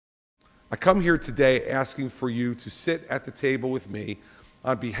I come here today asking for you to sit at the table with me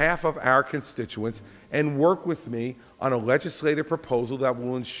on behalf of our constituents and work with me on a legislative proposal that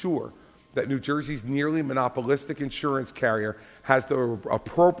will ensure that New Jersey's nearly monopolistic insurance carrier has the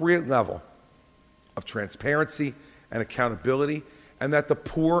appropriate level of transparency and accountability, and that the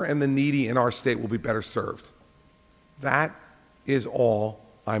poor and the needy in our state will be better served. That is all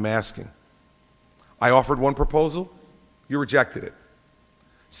I'm asking. I offered one proposal, you rejected it.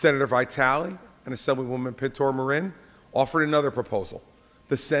 Senator Vitale and Assemblywoman Pintor-Marin offered another proposal.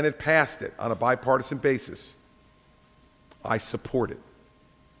 The Senate passed it on a bipartisan basis. I support it.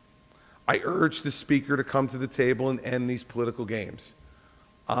 I urge the Speaker to come to the table and end these political games.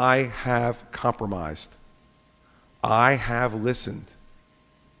 I have compromised. I have listened.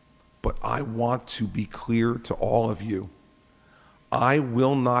 But I want to be clear to all of you. I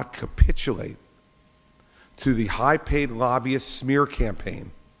will not capitulate to the high-paid lobbyist smear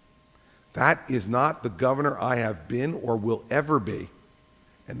campaign. That is not the governor I have been or will ever be,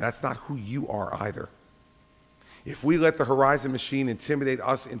 and that's not who you are either. If we let the Horizon machine intimidate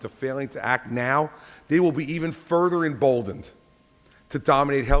us into failing to act now, they will be even further emboldened to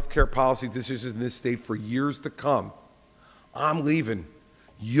dominate healthcare policy decisions in this state for years to come. I'm leaving.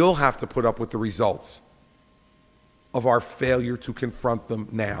 You'll have to put up with the results of our failure to confront them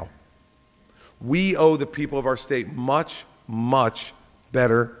now. We owe the people of our state much, much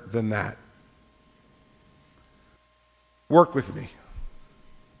better than that. Work with me.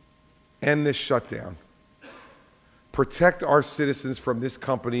 End this shutdown. Protect our citizens from this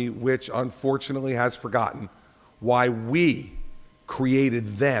company, which unfortunately has forgotten why we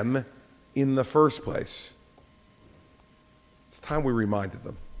created them in the first place. It's time we reminded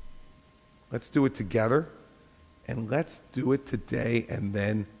them. Let's do it together, and let's do it today and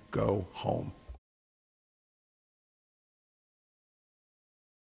then go home.